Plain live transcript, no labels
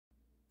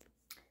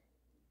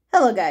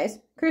Hello guys,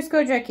 Chris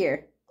Kojak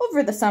here.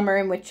 Over the summer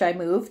in which I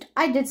moved,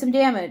 I did some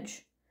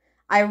damage.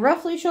 I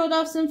roughly showed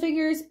off some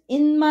figures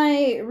in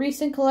my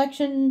recent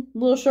collection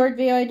little short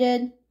video I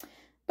did,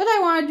 but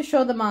I wanted to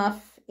show them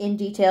off in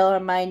detail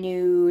on my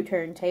new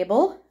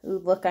turntable. Ooh,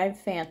 look, I'm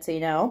fancy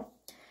now.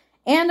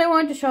 And I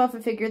wanted to show off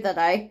a figure that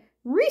I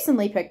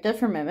recently picked up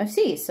from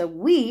MFC, so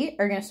we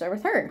are going to start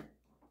with her.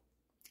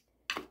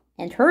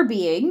 And her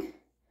being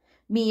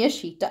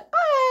Miyashita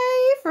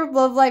Ai from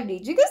Love Live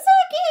Nijigasaki!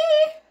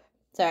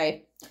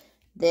 Sorry.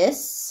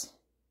 This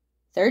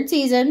third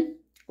season,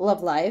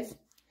 Love Live,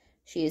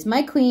 she is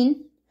my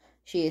queen.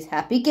 She is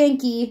Happy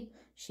Genki.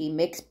 She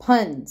makes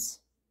puns.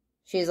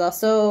 She is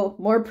also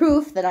more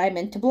proof that I'm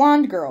into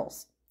blonde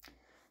girls.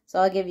 So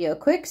I'll give you a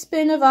quick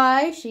spin of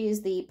Ai.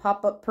 She's the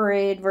pop-up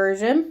parade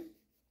version.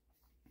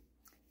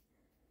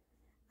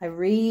 I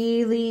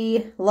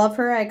really love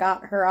her. I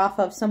got her off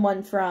of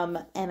someone from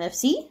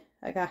MFC.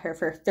 I got her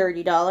for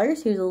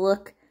 $30. Here's a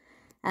look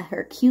at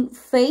her cute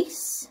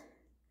face.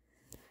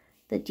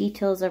 The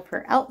details of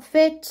her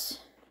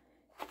outfit.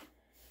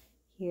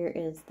 Here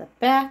is the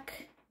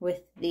back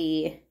with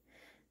the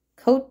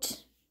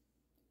coat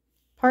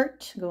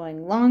part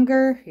going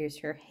longer. Here's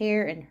her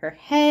hair and her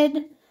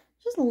head.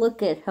 Just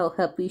look at how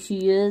happy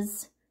she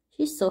is.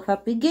 She's so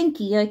happy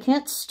Genki, I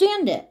can't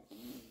stand it.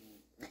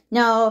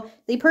 Now,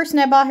 the person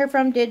I bought her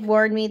from did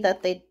warn me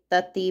that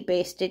the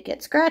base did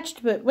get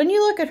scratched, but when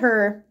you look at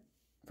her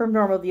from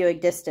normal viewing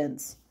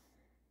distance,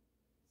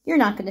 you're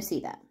not going to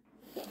see that.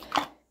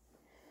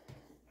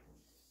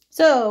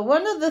 So,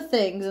 one of the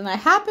things, and I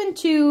happen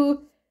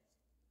to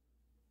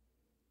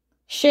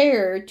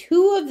share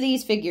two of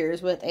these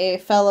figures with a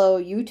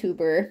fellow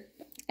YouTuber,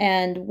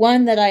 and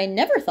one that I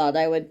never thought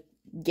I would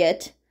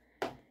get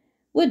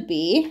would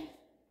be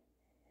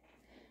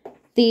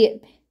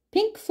the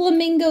Pink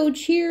Flamingo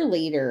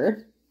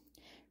Cheerleader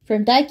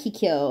from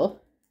Daikikyo,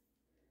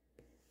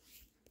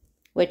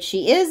 which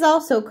she is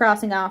also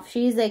crossing off.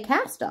 She's a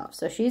cast-off,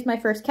 so she's my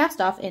first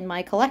cast-off in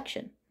my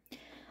collection.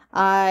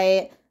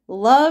 I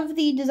love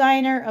the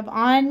designer of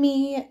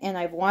Onmi, and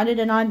I've wanted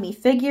an Onmi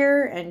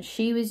figure, and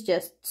she was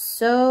just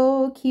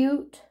so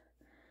cute.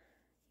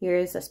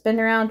 Here's a spin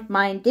around.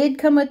 Mine did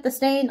come with the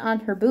stain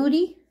on her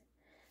booty,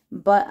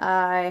 but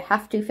I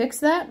have to fix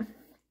that.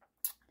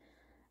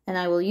 And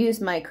I will use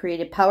my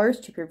creative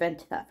powers to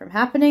prevent that from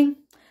happening.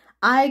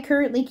 I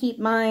currently keep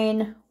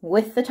mine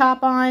with the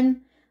top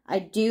on. I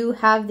do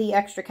have the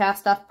extra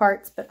cast-off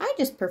parts, but I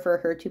just prefer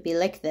her to be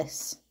like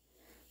this.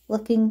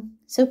 Looking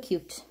so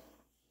cute.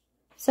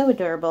 So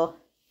adorable.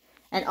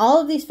 And all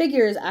of these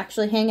figures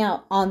actually hang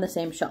out on the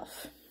same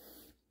shelf.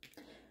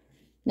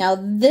 Now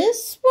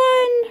this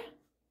one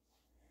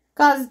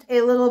caused a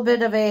little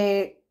bit of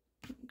a,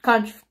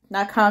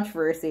 not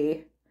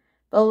controversy,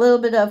 but a little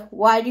bit of,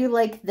 why do you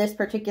like this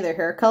particular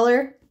hair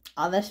color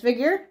on this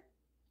figure?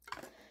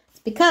 It's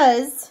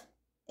because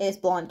it's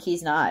blonde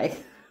Kizuna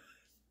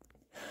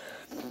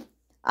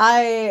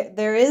Ai.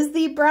 There is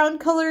the brown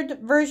colored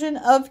version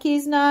of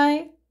Kizuna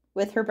Ai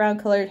with her brown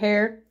colored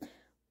hair,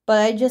 but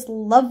I just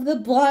love the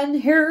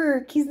blonde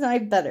hair Kizuna Ai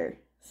better.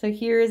 So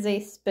here is a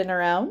spin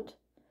around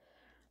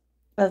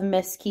of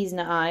Miss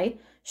Kizuna Ai.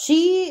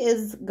 She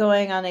is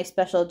going on a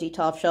special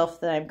Detolf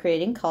shelf that I'm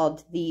creating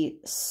called the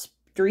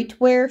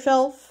streetwear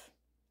shelf.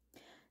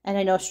 And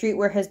I know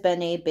streetwear has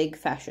been a big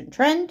fashion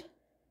trend.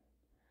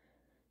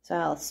 So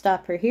I'll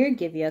stop her here,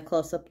 give you a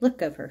close-up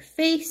look of her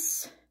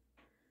face.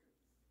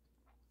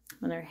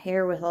 And her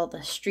hair with all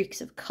the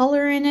streaks of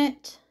color in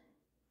it.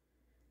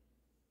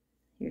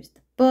 Here's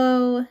the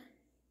bow.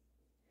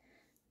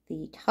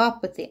 The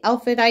top with the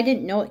outfit. I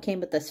didn't know it came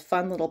with this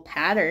fun little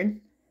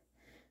pattern.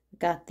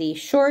 Got the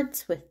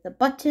shorts with the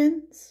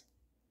buttons.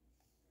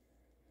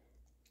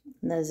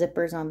 And the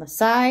zippers on the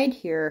side.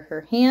 Here are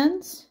her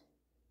hands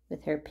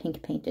with her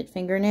pink painted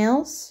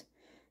fingernails.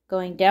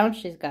 Going down,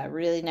 she's got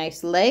really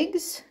nice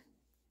legs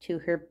to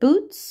her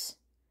boots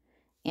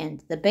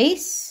and the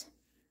base.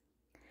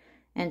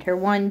 And her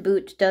one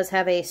boot does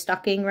have a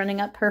stocking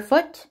running up her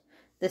foot.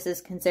 This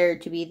is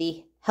considered to be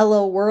the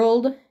Hello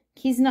World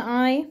Kizuna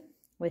Ai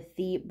with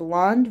the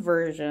blonde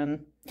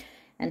version.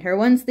 And her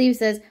one sleeve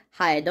says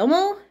Hi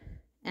Domo,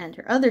 and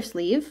her other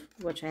sleeve,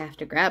 which I have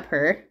to grab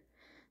her,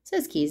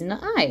 says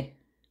Kizuna Ai.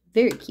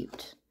 Very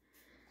cute.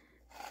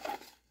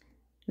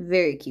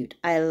 Very cute.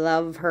 I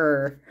love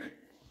her.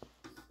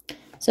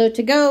 So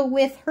to go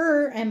with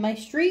her and my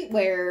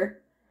streetwear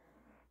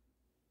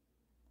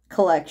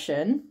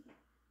collection,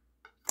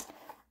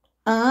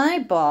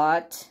 I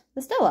bought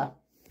the Stella.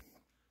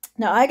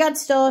 Now, I got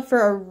Stella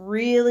for a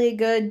really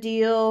good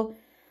deal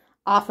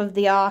off of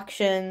the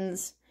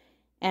auctions,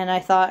 and I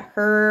thought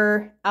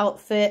her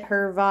outfit,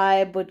 her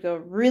vibe would go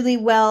really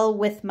well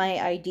with my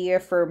idea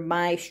for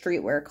my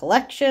streetwear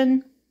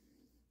collection.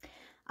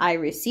 I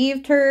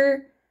received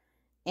her,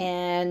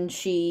 and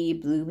she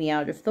blew me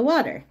out of the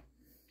water.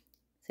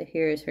 So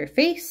here's her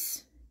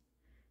face,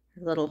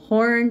 her little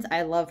horns.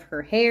 I love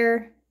her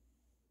hair,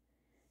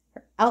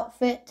 her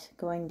outfit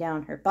going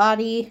down her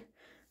body.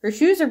 Her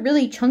shoes are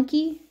really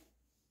chunky,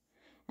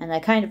 and I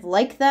kind of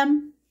like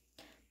them,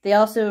 They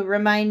also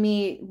remind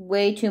me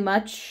way too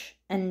much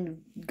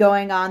and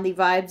going on the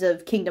vibes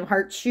of Kingdom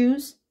Hearts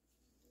shoes.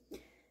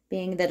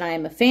 Being that I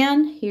am a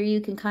fan, here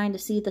you can kind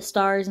of see the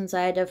stars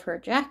inside of her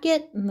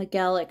jacket and the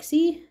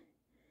galaxy.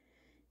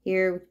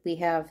 Here we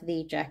have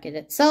the jacket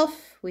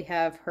itself. We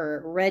have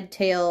her red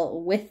tail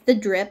with the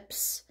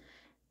drips,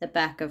 the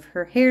back of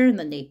her hair and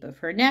the nape of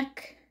her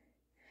neck.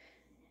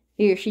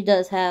 Here she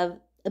does have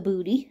a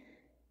booty.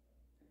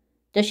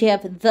 Does she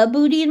have the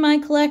booty in my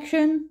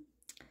collection?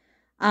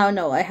 I don't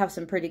know. I have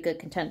some pretty good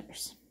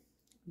contenders.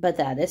 But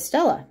that is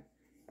Stella.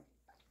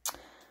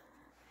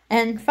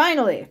 And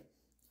finally,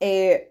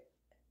 a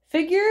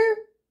figure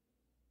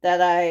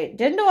that I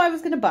didn't know I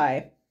was going to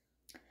buy.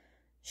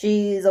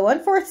 She's a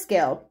 1/4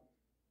 scale.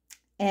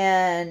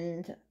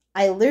 And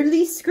I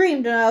literally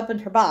screamed when I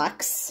opened her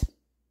box.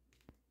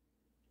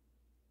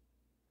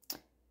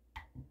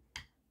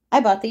 I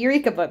bought the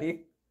Eureka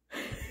Bunny.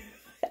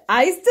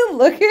 I still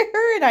look at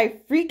her and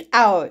I freak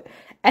out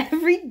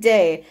every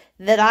day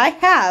that I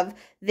have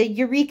the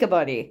Eureka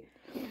Bunny.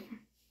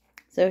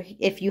 So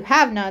if you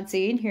have not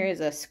seen, here's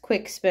a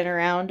quick spin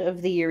around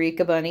of the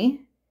Eureka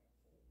Bunny.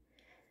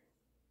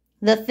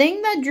 The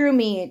thing that drew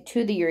me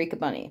to the Eureka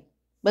Bunny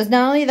was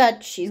not only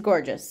that she's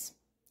gorgeous,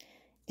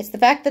 it's the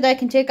fact that I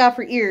can take off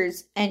her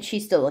ears and she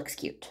still looks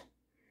cute.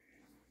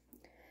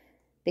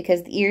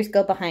 Because the ears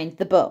go behind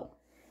the bow.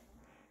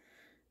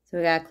 So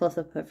we got a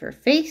close-up of her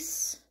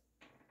face.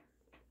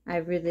 I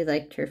really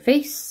liked her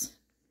face.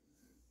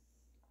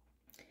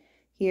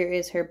 Here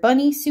is her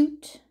bunny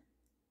suit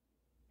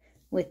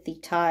with the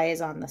ties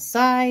on the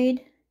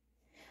side.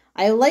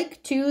 I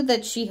like, too,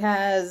 that she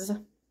has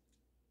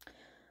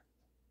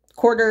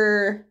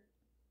 3/4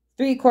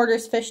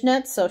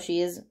 fishnets, so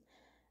she is,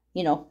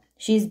 you know,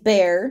 she's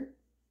bare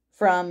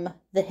from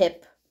the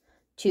hip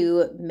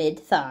to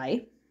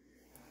mid-thigh.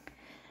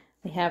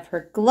 We have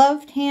her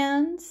gloved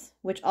hands,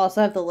 which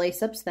also have the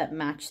lace-ups that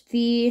match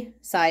the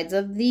sides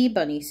of the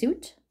bunny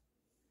suit.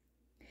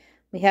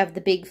 We have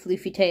the big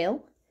floofy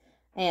tail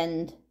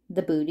and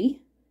the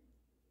booty.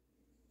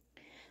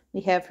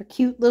 We have her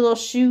cute little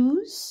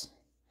shoes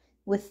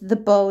with the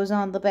bows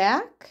on the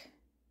back.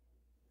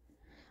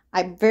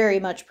 I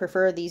very much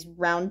prefer these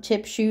round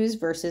tip shoes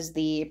versus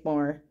the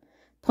more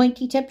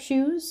pointy tip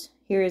shoes.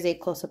 Here is a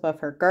close-up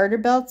of her garter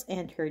belts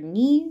and her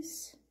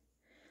knees.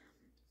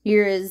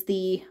 Here is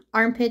the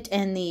armpit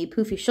and the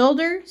poofy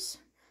shoulders,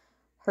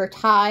 her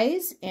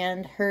ties,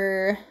 and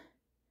her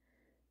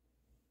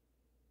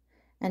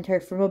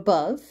from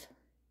above.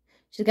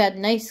 She's got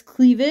nice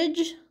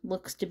cleavage,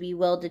 looks to be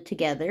welded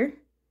together.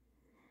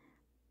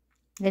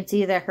 You can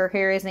see that her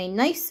hair is a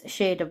nice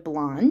shade of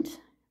blonde.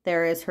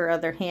 There is her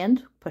other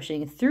hand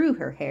pushing through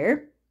her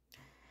hair.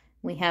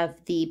 We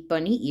have the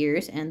bunny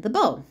ears and the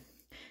bow.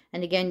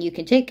 And again, you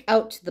can take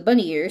out the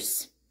bunny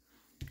ears.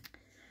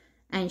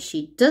 And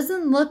she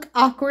doesn't look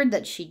awkward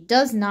that she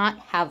does not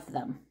have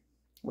them,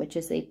 which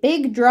is a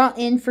big draw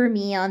in for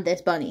me on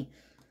this bunny.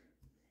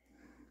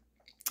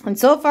 And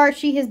so far,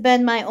 she has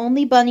been my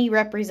only bunny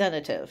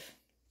representative.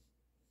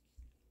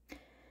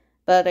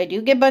 But I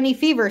do get bunny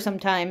fever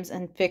sometimes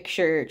and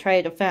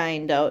try to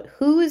find out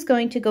who is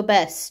going to go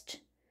best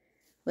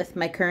with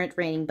my current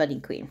reigning bunny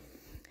queen.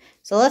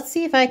 So let's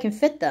see if I can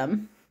fit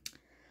them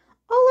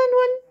all on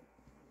one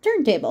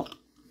turntable.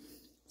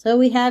 So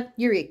we have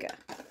Eureka.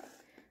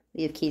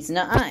 We have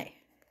Kizuna Ai.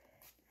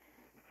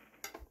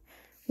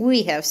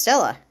 We have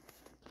Stella.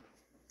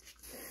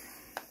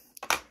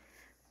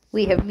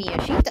 We have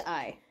Miyashita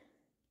Ai.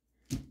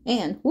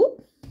 And,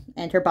 whoop,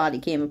 and her body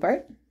came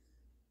apart.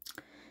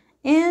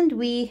 And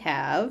we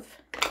have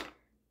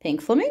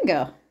Pink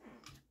Flamingo.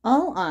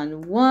 All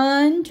on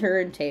one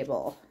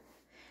turntable.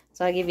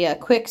 So I'll give you a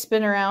quick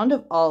spin around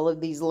of all of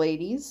these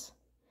ladies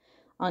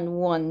on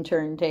one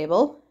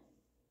turntable.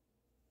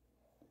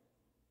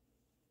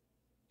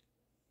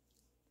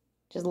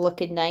 Just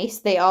looking nice.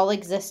 They all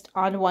exist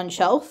on one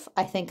shelf.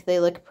 I think they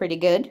look pretty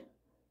good.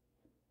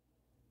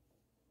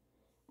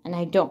 And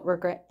I don't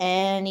regret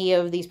any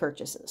of these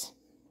purchases.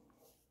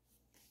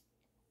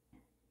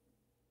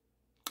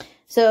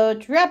 So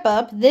to wrap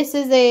up, this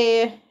is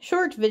a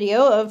short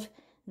video of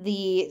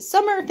the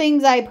summer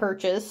things I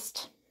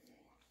purchased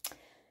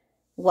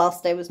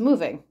whilst I was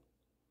moving.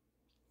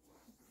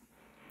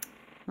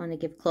 I want to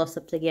give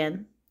close-ups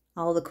again.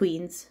 All the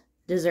queens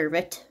deserve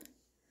it.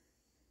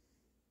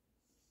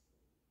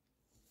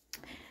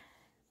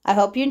 I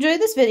hope you enjoyed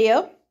this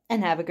video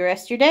and have a good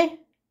rest of your day.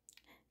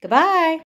 Goodbye.